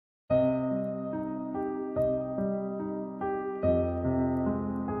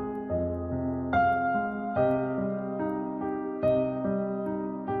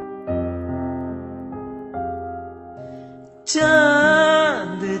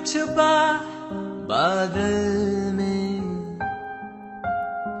बादल में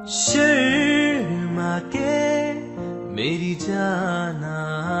शर्मा के मेरी जाना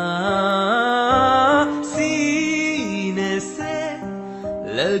सीने से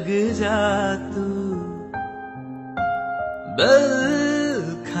लग जा तू बल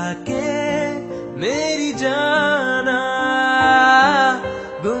खा के मेरी जाना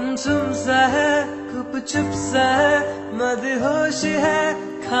गुमसुम सा है गुपचुप सा है मदहोश है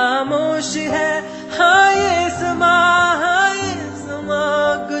खामोश है हाँ ये समा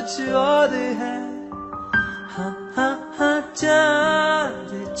कुछ और है हाँ हाँ हाँ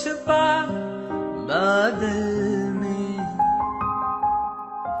चांद छुपा बादल में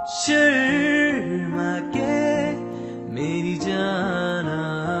शर्मा के मेरी जाना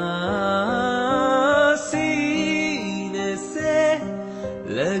सीने से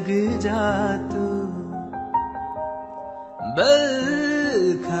लग जा तू बल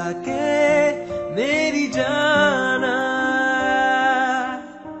खा के मेरी जाना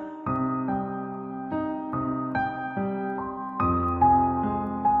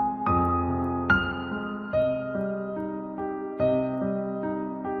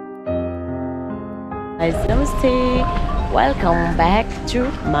Guys, namaste. Welcome back to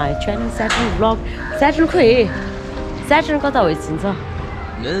my channel Saturn vlog. Saturn ko Saturn ko ta hoisin cha.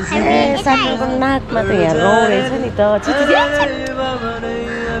 Saturn ko naak ma ta yaha ro रहेछ नि त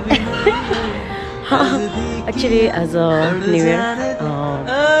Actually as a new year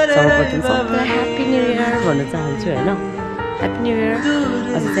सर्वप्रथम सबैलाई happy new year भन्न चाहन्छु हैन Happy new year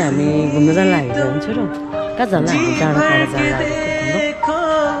आज चाहिँ हामी घुम्न जान लागेको हुन्छौँ र कहाँ जान हामी डाँडा काँडा जान लागेको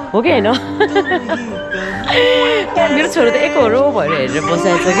हो कि हैन मेरो छोरो त एकहोरो भएर हेरेर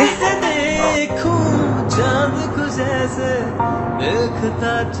बसिरहेको कि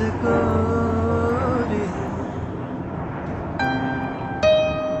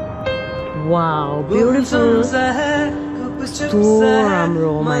Wow, beautiful storm,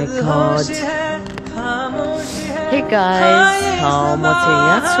 oh my god. Hey guys, how much are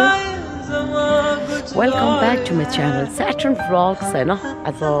you? Welcome back to my channel Saturn Vlogs हैन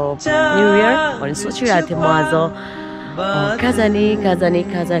आज न्यू इयर भने सोचिरहेको थिएँ म आज कहाँ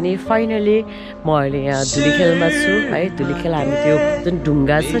जाने फाइनली म अहिले यहाँ धुलिखेलमा छु है धुलिखेल हामी त्यो जुन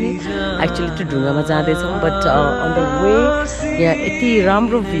ढुङ्गा छ नि एक्चुअली त्यो ढुङ्गामा जाँदैछौँ बट अन द वे यहाँ यति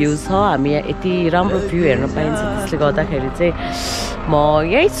राम्रो भ्यू छ हामी यहाँ यति राम्रो भ्यू हेर्न पाइन्छ त्यसले गर्दाखेरि चाहिँ म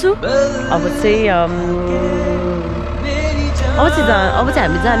यही छु अब चाहिँ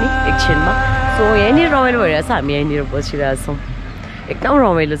हामी जाने एकछिनमा सो यहीँनिर रमाइलो भइरहेछ हामी यहीँनिर बसिरहेछौँ एकदम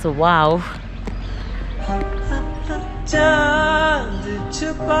रमाइलो छ वाउ चांद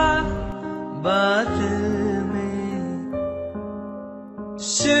छुपा बादल में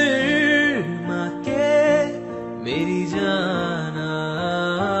शर्मा के मेरी जाना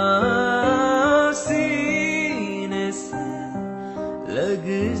सीने से लग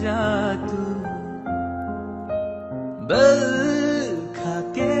जा तू बल खा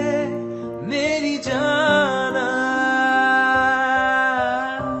के मेरी जाना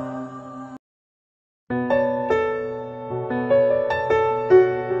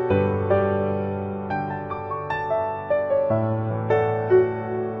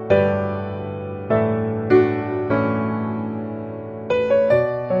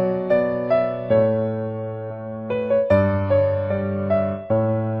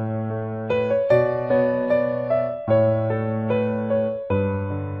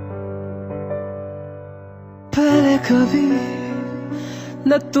पहले कभी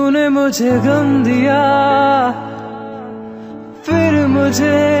न तूने मुझे गम दिया फिर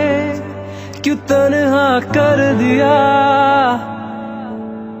मुझे क्यों तन्हा कर दिया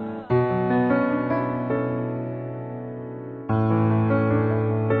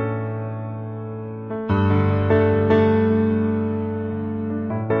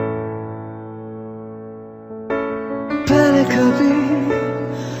पहले कभी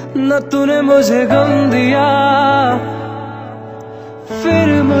न तूने मुझे गम दिया फिर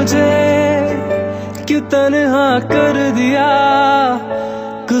मुझे क्यों तन्हा कर दिया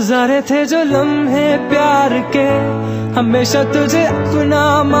गुजारे थे जो लम्हे प्यार के हमेशा तुझे अपना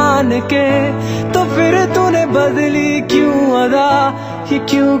मान के तो फिर तूने बदली क्यों अदा ये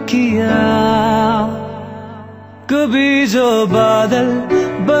क्यों किया कभी जो बादल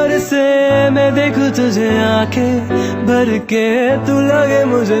बरसे मैं देखूं तुझे आंखें भर के तू लगे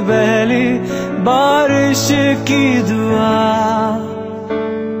मुझे पहली बारिश की दुआ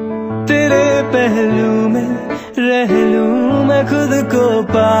तेरे पहलू में रह लूं मैं खुद को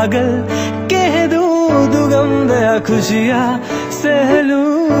पागल कह दूं तू गम दया खुशियाँ सह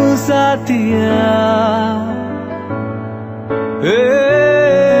लूं साथिया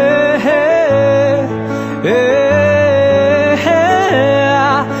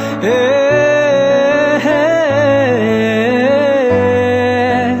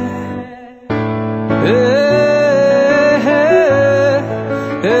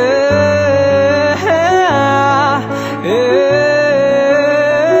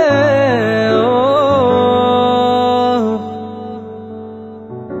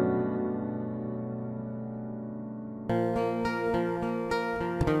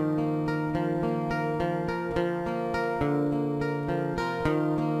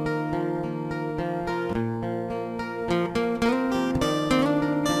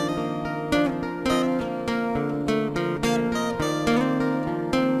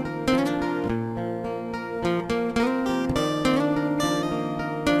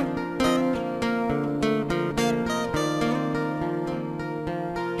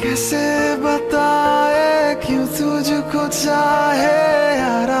कैसे बताए क्यों तुझको चाहे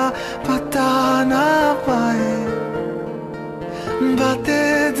यारा पता ना पाए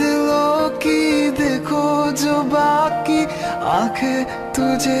बातें दिलों की देखो जो बाकी आंखें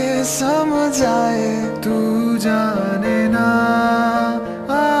तुझे समझ आए तू जाने ना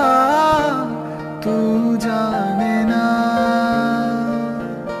तू जाने ना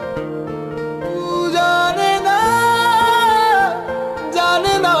तू जाने ना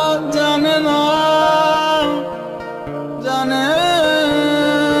जाने ना जाने ना जाने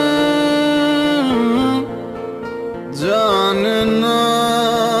जाने ना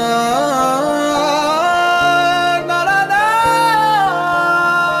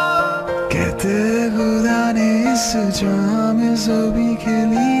कहते खुदा ने इस जाम में जो भी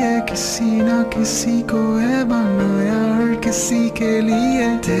खेली है किसी ना किसी को है बनाया हर किसी के लिए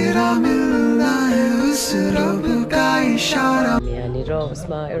तेरा मिलना है उस रब का इशारा यहाँनिर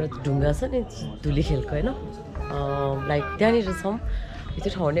उसमा एउटा ढुङ्गा छ नि धुलीखेलको हैन लाइक त्यहाँनिर छौँ यो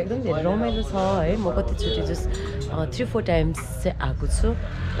चाहिँ ठाउँ एकदम धेरै रमाइलो छ है म कतिचोटि जस्ट 3-4 टाइम्स चाहिँ आएको छु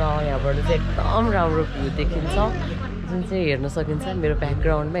र यहाँबाट चाहिँ एकदम राम्रो भ्यू देखिन्छ जुन चाहिँ हेर्न सकिन्छ मेरो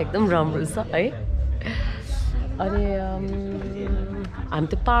ब्याकग्राउन्डमा एकदम राम्रो छ है अनि हामी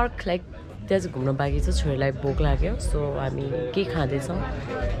त पार्क लाइक त्यहाँ चाहिँ घुम्न बाँकी छ छोरीलाई भोक लाग्यो सो हामी के खाँदैछौँ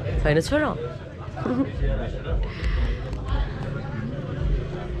होइन छोरा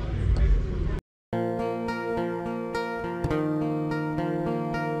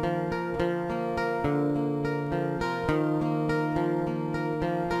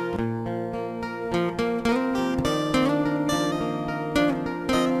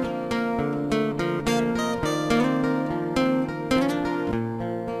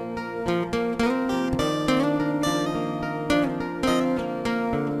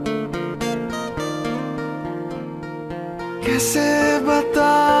कैसे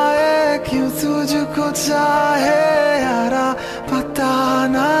बताए क्यों तुझको चाहे यारा पता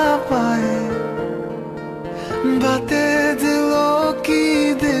ना पाए बातें दिलों की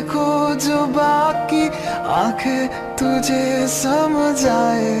देखो जो बाकी आंखें तुझे समझ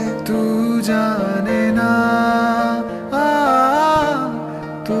आए तू जाने ना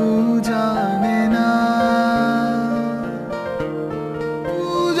तू जाने ना तू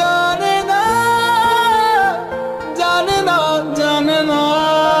जाने ना जाने ना जाने ना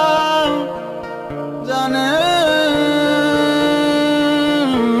जाने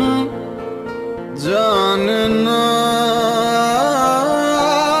जाने ना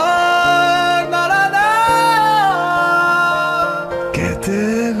कहते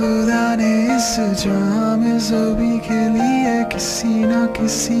खुदा ने इस जाम में जो भी खेली है किसी ना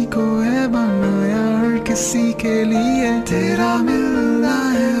किसी को है बनाया हर किसी के लिए तेरा मिलना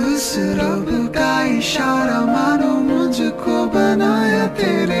है उस रब का इशारा मानो मुझको बनाया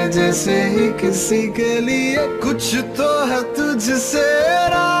तेरे जैसे ही किसी के लिए कुछ तो है तुझसे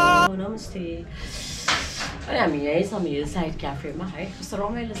नमस्ते अनि हामी यहीँ छौँ यो साइड क्याफेमा है कस्तो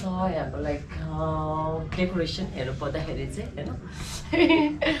रमाइलो छ यहाँको लाइक डेकोरेसन हेर्नु पर्दाखेरि चाहिँ होइन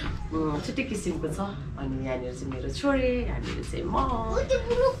छुट्टै किसिमको छ अनि यहाँनिर चाहिँ मेरो छोरी यहाँनिर चाहिँ म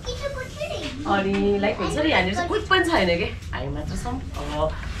अनि लाइक हुन्छ नि यहाँनिर चाहिँ कोही पनि छैन कि हामी मात्र छौँ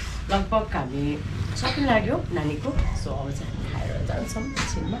अब लगभग हामी सकिन लाग्यो नानीको सो अब चाहिँ हामी खाएर जान्छौँ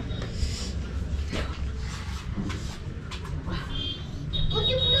एकछिनमा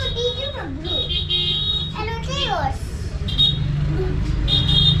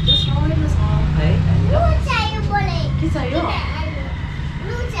के चाहियो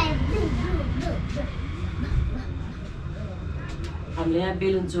हामीले यहाँ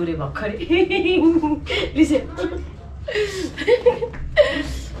बेलुन चोरे भर्खरै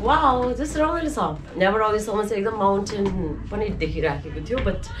वाउ जस्तो रमाइलो छ यहाँबाट अघिसम्म चाहिँ एकदम माउन्टेन पनि देखिराखेको थियो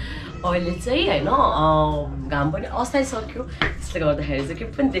बट अहिले चाहिँ होइन घाम पनि अस्ताइसक्यो त्यसले गर्दाखेरि चाहिँ के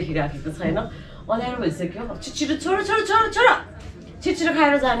पनि देखिराखेको छैन अँध्यारो भइसक्यो छिटो छोरो छोरो छोरो छोरो छिटो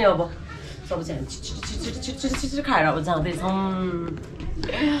खाएर जाने अब सब चाहिँ हामी छिटो खाएर अब जाँदैछौँ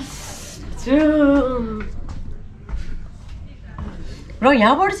र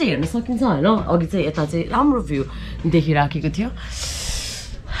यहाँबाट चाहिँ हेर्न सकिन्छ होइन अघि चाहिँ यता चाहिँ राम्रो भ्यू देखिराखेको थियो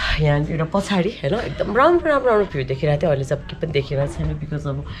यहाँनिर पछाडि होइन एकदम राम्रो राम्रो राम्रो भ्यू देखिरहेको थियो अहिले चाहिँ अब के पनि देखिरहेको छैन बिकज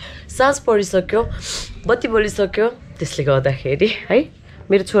अब साँझ परिसक्यो बत्ती बलिसक्यो त्यसले गर्दाखेरि है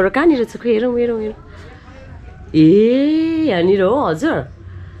मेरो छोरो कहाँनिर छ खोइ हेरौँ हेरौँ हेरौँ ए यहाँनिर हो हजुर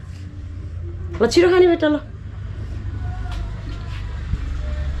ल छिटो खाने बेटा ल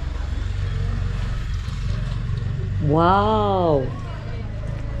वाउ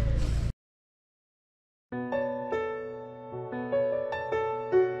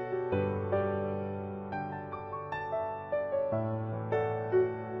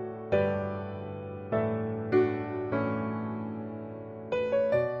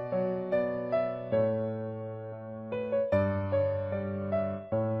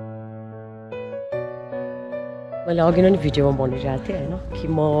मैले अघि नै भिडियोमा भनिरहेको थिएँ होइन कि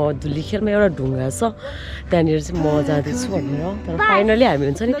म धुलीखेलमा एउटा ढुङ्गा छ त्यहाँनिर चाहिँ म जाँदैछु भनेर तर फाइनली हामी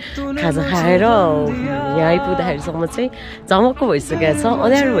हुन्छ नि खाजा खाएर यहाँ आइपुग्दाखेरिसम्म चाहिँ झमक्क भइसकेको छ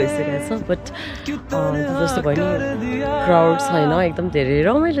अँध्यारो भइसकेको छ बट जस्तो भयो नि क्राउड छैन एकदम धेरै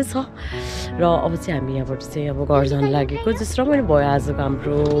रमाइलो छ र अब चाहिँ हामी यहाँबाट चाहिँ अब घर जानु लागेको जस्तो रमाइलो भयो आजको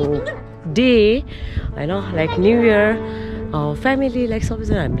हाम्रो डे होइन like new year family like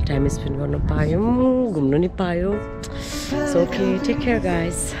सबैजना हामीले टाइम स्पेन्ड गर्न पायौँ घुम्नु नि पायौँ so okay take care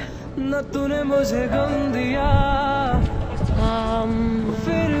guys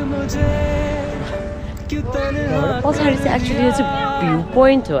पछाडि चाहिँ एक्चुली यो चाहिँ भ्यू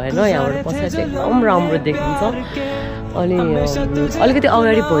पोइन्ट हो होइन यहाँबाट पछाडि चाहिँ एकदम राम्रो देखिन्छ अनि अलिकति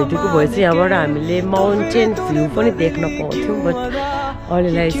अगाडि भइदिएको भए चाहिँ यहाँबाट हामीले माउन्टेन भ्यू पनि देख्न पाउँथ्यौँ बट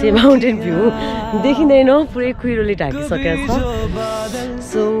अहिलेलाई चाहिँ माउन्टेन भ्यू देखिँदैन पुरै कुहिरोले ढाकिसकेको छ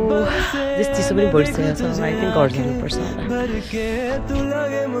सो त्यस चिसो पनि भइसकेको छ आई थिङ्क घर जानुपर्छ होला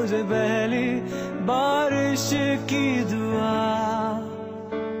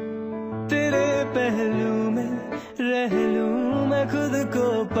तेरे पहलू में रह लूं मैं खुद को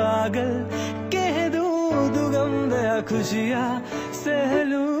पागल कह दूं दुगम दया खुशियाँ सह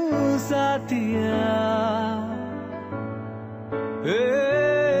लूं साथिया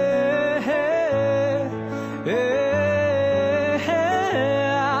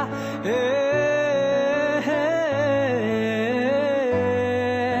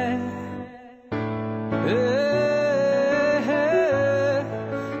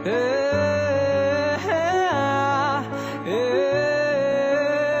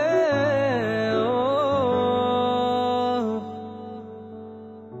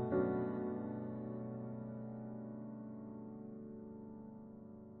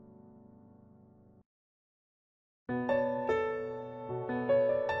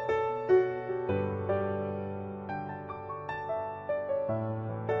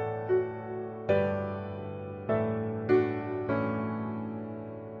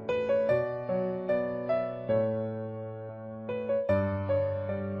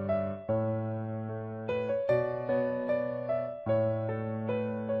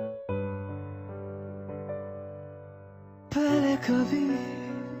पहले कभी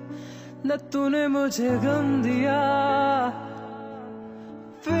न तूने मुझे गम दिया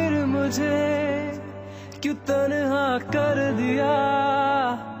फिर मुझे क्यों तन्हा कर दिया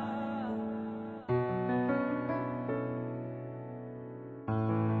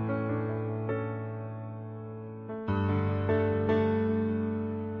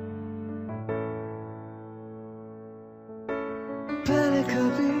पहले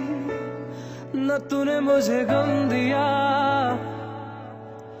कभी न तूने मुझे गम दिया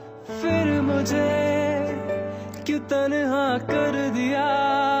फिर मुझे क्यों तन्हा कर दिया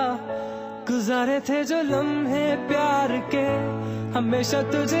गुजारे थे जो लम्हे प्यार के हमेशा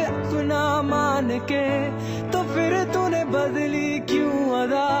तुझे अपना मान के तो फिर तूने बदली क्यों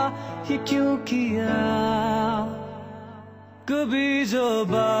अदा ये क्यों किया कभी जो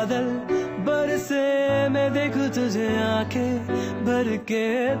बादल बरसे मैं देखूं तुझे आंखें भर के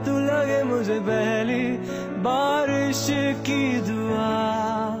तू लगे मुझे पहली बारिश की दुआ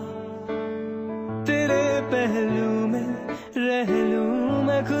तेरे पहलू में रह लूं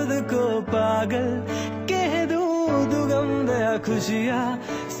मैं खुद को पागल कह दूं दुगम दया खुशियाँ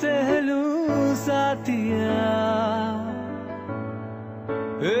सह लूं साथिया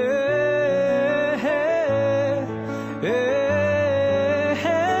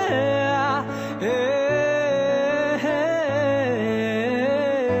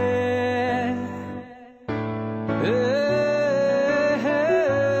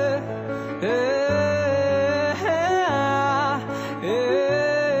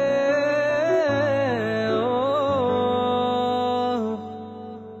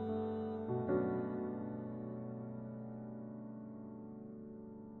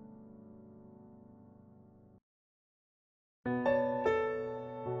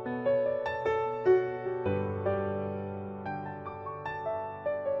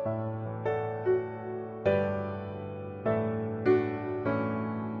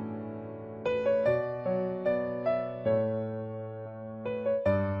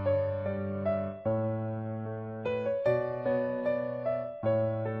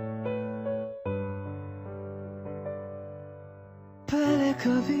पहले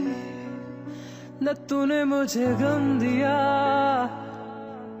कभी न तूने मुझे गम दिया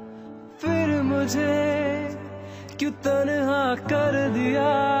फिर मुझे क्यों तन्हा कर दिया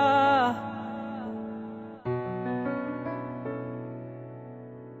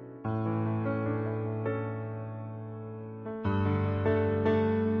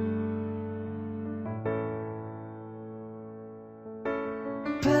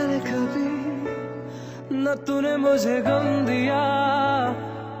न तूने मुझे गम दिया,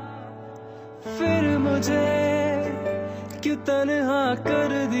 फिर मुझे क्यों तन्हा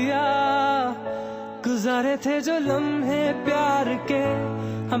कर दिया। गुजारे थे जो लम्हे प्यार के,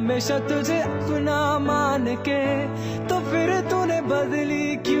 हमेशा तुझे अपना मान के, तो फिर तूने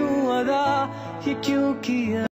बदली क्यों अदा, ये क्यों किया।